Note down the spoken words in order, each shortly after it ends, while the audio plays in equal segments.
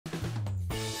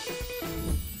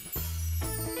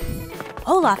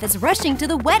Olaf is rushing to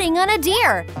the wedding on a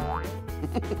deer.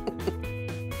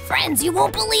 Friends, you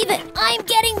won't believe it! I'm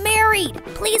getting married!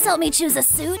 Please help me choose a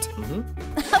suit.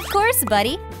 Of course,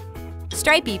 buddy.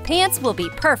 Stripy pants will be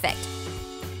perfect.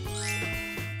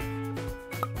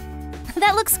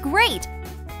 That looks great!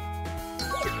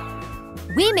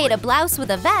 We made a blouse with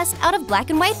a vest out of black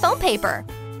and white foam paper.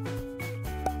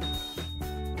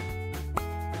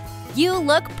 You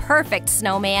look perfect,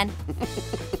 snowman.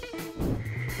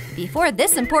 Before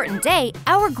this important day,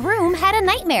 our groom had a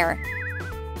nightmare.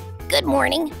 Good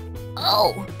morning.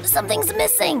 Oh, something's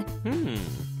missing.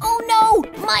 Oh no,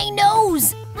 my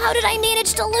nose! How did I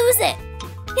manage to lose it?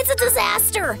 It's a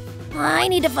disaster. I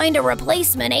need to find a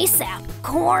replacement ASAP.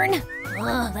 Corn?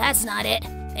 Oh, that's not it.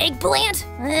 Eggplant?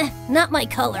 Not my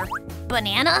color.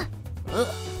 Banana? Ugh,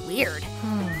 weird.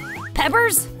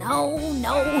 Peppers? No.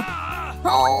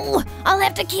 Oh, I'll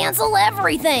have to cancel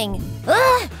everything.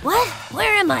 What?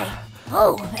 Where am I?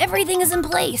 Oh, everything is in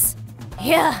place.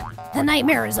 Yeah, the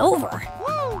nightmare is over.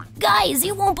 Guys,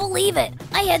 you won't believe it.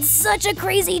 I had such a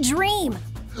crazy dream.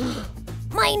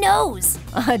 My nose.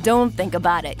 Don't think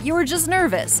about it. You were just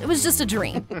nervous. It was just a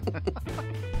dream.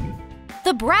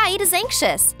 The bride is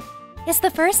anxious. It's the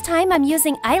first time I'm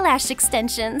using eyelash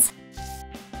extensions.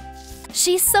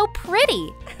 She's so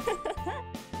pretty.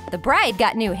 The bride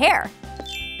got new hair.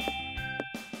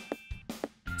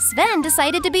 Sven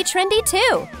decided to be trendy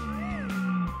too.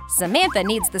 Samantha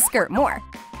needs the skirt more.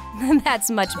 That's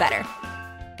much better.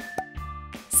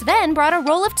 Sven brought a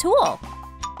roll of tulle.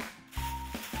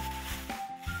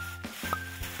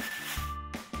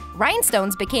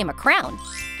 Rhinestones became a crown.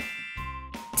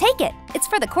 Take it, it's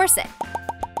for the corset.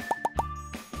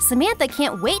 Samantha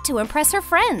can't wait to impress her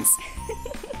friends.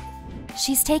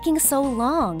 She's taking so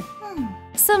long.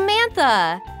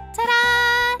 Samantha!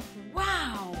 Ta-da!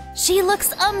 Wow! She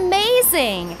looks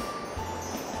amazing!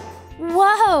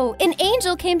 Whoa, an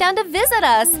angel came down to visit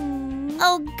us.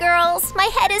 Oh, girls, my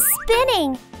head is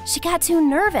spinning. She got too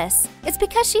nervous. It's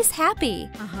because she's happy.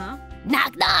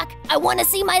 Knock, knock. I want to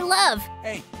see my love.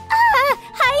 Hey.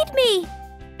 Hide me.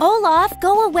 Olaf,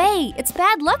 go away. It's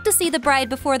bad luck to see the bride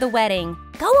before the wedding.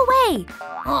 Go away.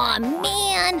 Aw,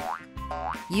 man.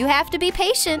 You have to be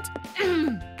patient.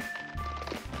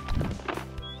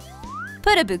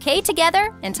 Put a bouquet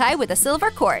together and tie with a silver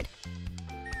cord.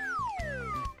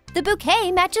 The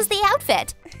bouquet matches the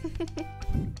outfit.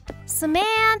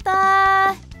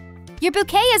 Samantha! Your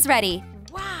bouquet is ready.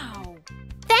 Wow!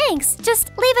 Thanks, just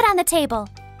leave it on the table.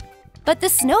 But the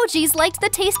Snowgies liked the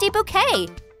tasty bouquet.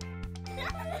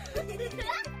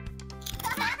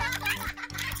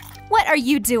 What are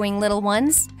you doing, little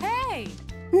ones? Hey!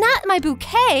 Not my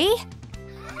bouquet!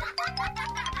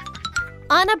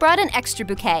 Anna brought an extra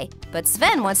bouquet, but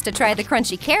Sven wants to try the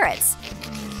crunchy carrots.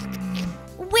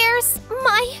 Where's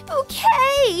my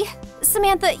bouquet?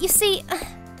 Samantha, you see,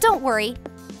 don't worry.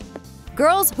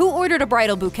 Girls, who ordered a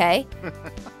bridal bouquet?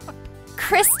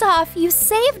 Kristoff, you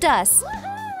saved us!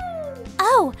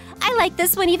 Oh, I like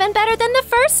this one even better than the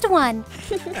first one!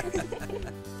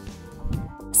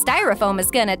 Styrofoam is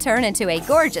gonna turn into a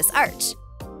gorgeous arch.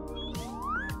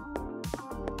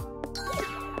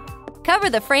 Cover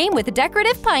the frame with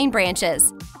decorative pine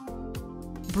branches.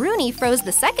 Bruni froze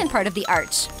the second part of the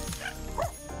arch.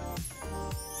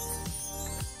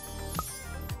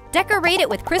 Decorate it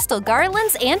with crystal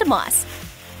garlands and moss.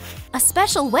 A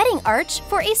special wedding arch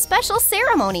for a special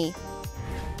ceremony.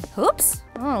 Oops,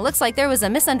 looks like there was a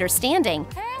misunderstanding.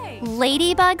 Hey!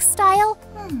 Ladybug style?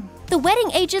 The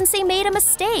wedding agency made a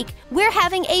mistake. We're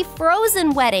having a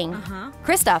frozen wedding.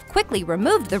 Kristoff quickly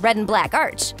removed the red and black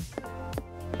arch.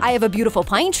 I have a beautiful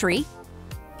pine tree.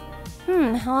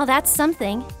 Well, that's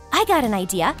something. I got an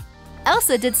idea.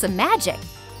 Elsa did some magic.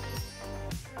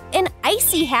 An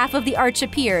icy half of the arch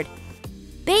appeared.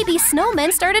 Baby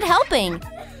snowmen started helping.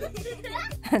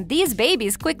 These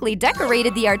babies quickly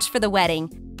decorated the arch for the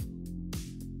wedding.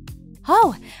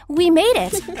 Oh, we made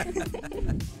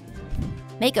it!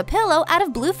 Make a pillow out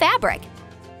of blue fabric.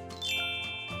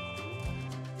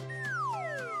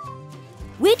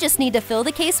 We just need to fill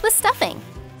the case with stuffing.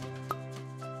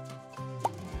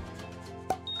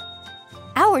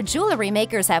 Our jewelry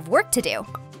makers have work to do.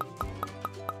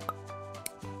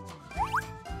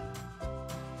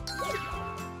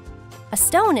 A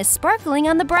stone is sparkling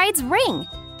on the bride's ring.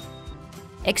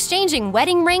 Exchanging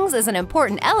wedding rings is an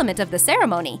important element of the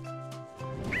ceremony.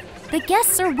 The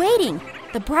guests are waiting.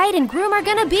 The bride and groom are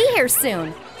gonna be here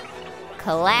soon.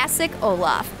 Classic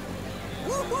Olaf.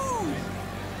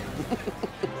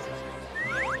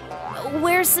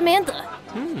 Where's Samantha?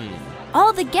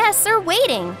 All the guests are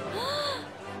waiting.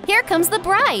 Here comes the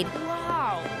bride.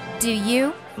 Wow! Do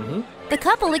you The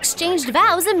couple exchanged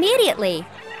vows immediately.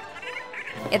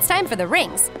 It's time for the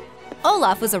rings.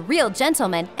 Olaf was a real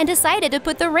gentleman and decided to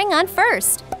put the ring on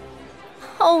first.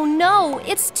 Oh no,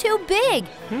 it's too big.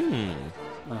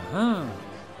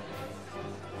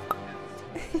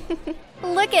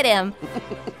 Look at him.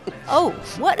 Oh,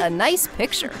 what a nice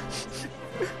picture.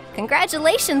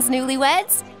 Congratulations,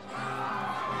 newlyweds.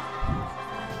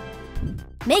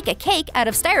 Make a cake out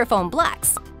of styrofoam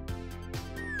blocks.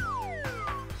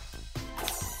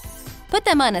 Put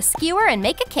them on a skewer and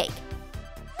make a cake.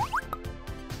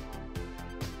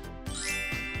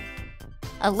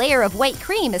 A layer of white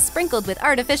cream is sprinkled with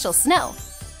artificial snow.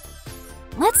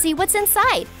 Let's see what's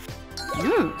inside.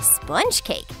 Sponge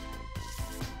cake.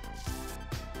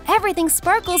 Everything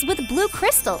sparkles with blue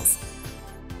crystals.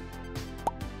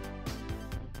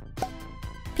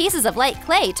 Pieces of light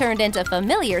clay turned into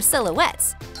familiar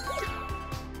silhouettes.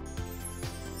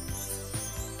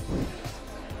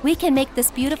 We can make this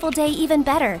beautiful day even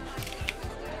better.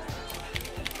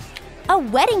 A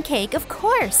wedding cake, of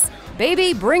course.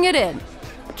 Baby, bring it in.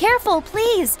 Careful,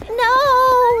 please.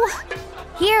 No!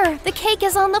 Here, the cake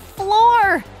is on the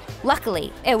floor.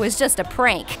 Luckily, it was just a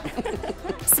prank.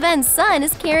 Sven's son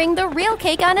is carrying the real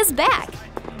cake on his back.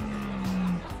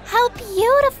 How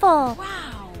beautiful!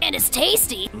 Wow! And it's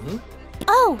tasty.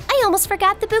 Oh, I almost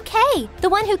forgot the bouquet. The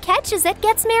one who catches it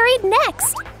gets married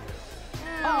next.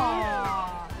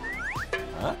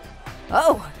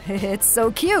 Oh, it's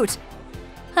so cute.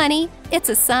 Honey, it's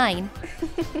a sign.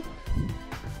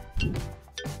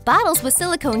 Bottles with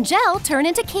silicone gel turn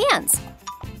into cans.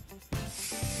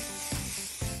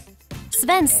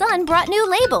 Sven's son brought new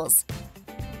labels.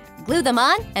 Glue them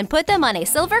on and put them on a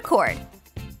silver cord.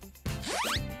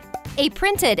 A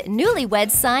printed newlywed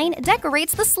sign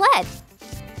decorates the sled.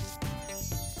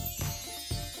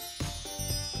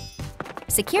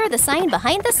 Secure the sign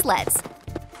behind the sleds.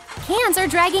 Cans are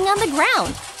dragging on the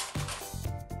ground.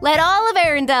 Let all of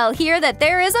Arendelle hear that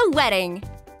there is a wedding.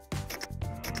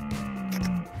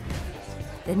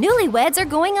 The newlyweds are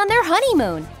going on their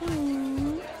honeymoon.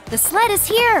 The sled is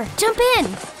here. Jump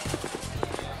in.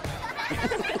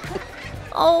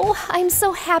 Oh, I'm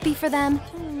so happy for them.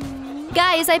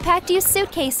 Guys, I packed you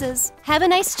suitcases. Have a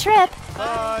nice trip.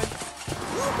 Bye.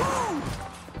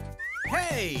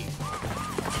 Hey!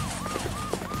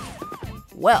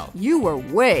 Well, you were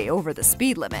way over the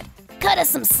speed limit. Cut us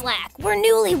some slack. We're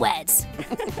newlyweds.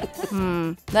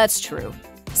 That's true.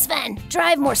 Sven,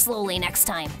 drive more slowly next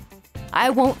time. I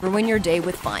won't ruin your day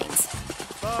with fines.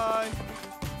 Bye.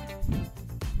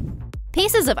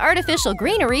 Pieces of artificial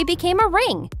greenery became a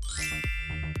ring.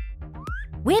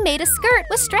 We made a skirt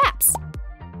with straps.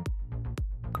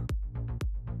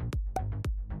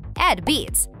 Add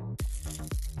beads.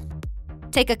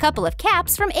 Take a couple of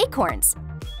caps from acorns.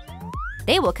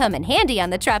 They will come in handy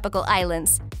on the tropical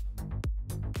islands.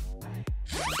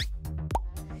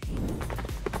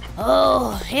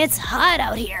 Oh, it's hot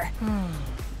out here.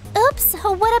 Oops,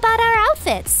 what about our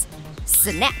outfits?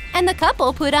 Snap, and the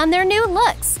couple put on their new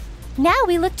looks. Now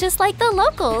we look just like the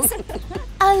locals.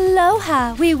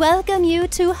 Aloha, we welcome you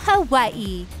to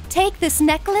Hawaii. Take this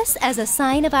necklace as a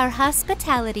sign of our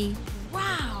hospitality.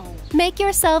 Wow! Make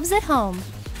yourselves at home.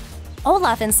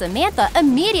 Olaf and Samantha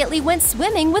immediately went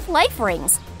swimming with life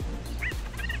rings.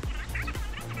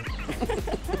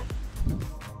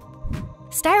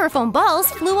 Styrofoam balls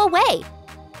flew away.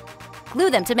 Glue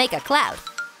them to make a cloud.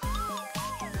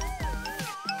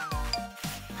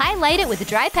 Highlight it with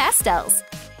dry pastels.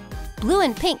 Blue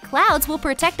and pink clouds will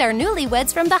protect our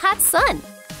newlyweds from the hot sun.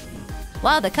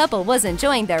 While the couple was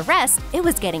enjoying their rest, it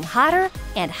was getting hotter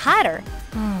and hotter.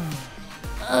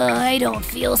 I don't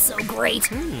feel so great.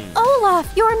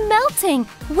 Olaf, you're melting.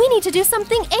 We need to do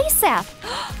something ASAP.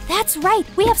 That's right,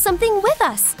 we have something with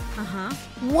us.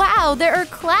 Wow, there are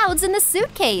clouds in the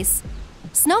suitcase.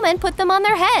 Snowmen put them on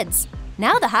their heads.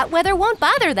 Now the hot weather won't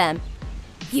bother them.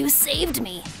 You saved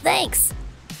me, thanks.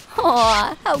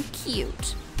 Aw, how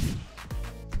cute.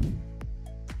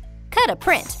 Cut a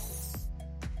print.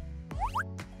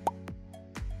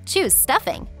 Choose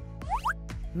stuffing.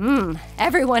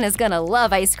 Everyone is gonna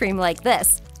love ice cream like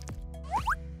this.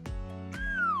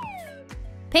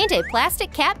 Paint a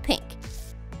plastic cap pink.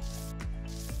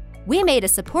 We made a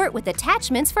support with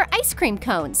attachments for ice cream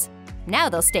cones. Now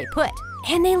they'll stay put.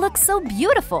 And they look so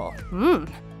beautiful.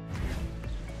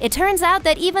 It turns out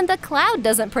that even the cloud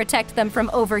doesn't protect them from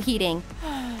overheating.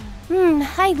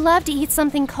 I'd love to eat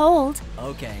something cold.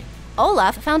 Okay.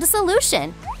 Olaf found a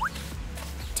solution.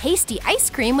 Tasty ice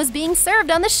cream was being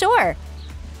served on the shore.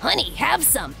 Honey, have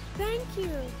some. Thank you.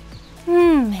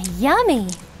 Yummy.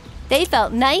 They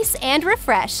felt nice and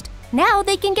refreshed. Now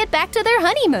they can get back to their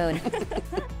honeymoon.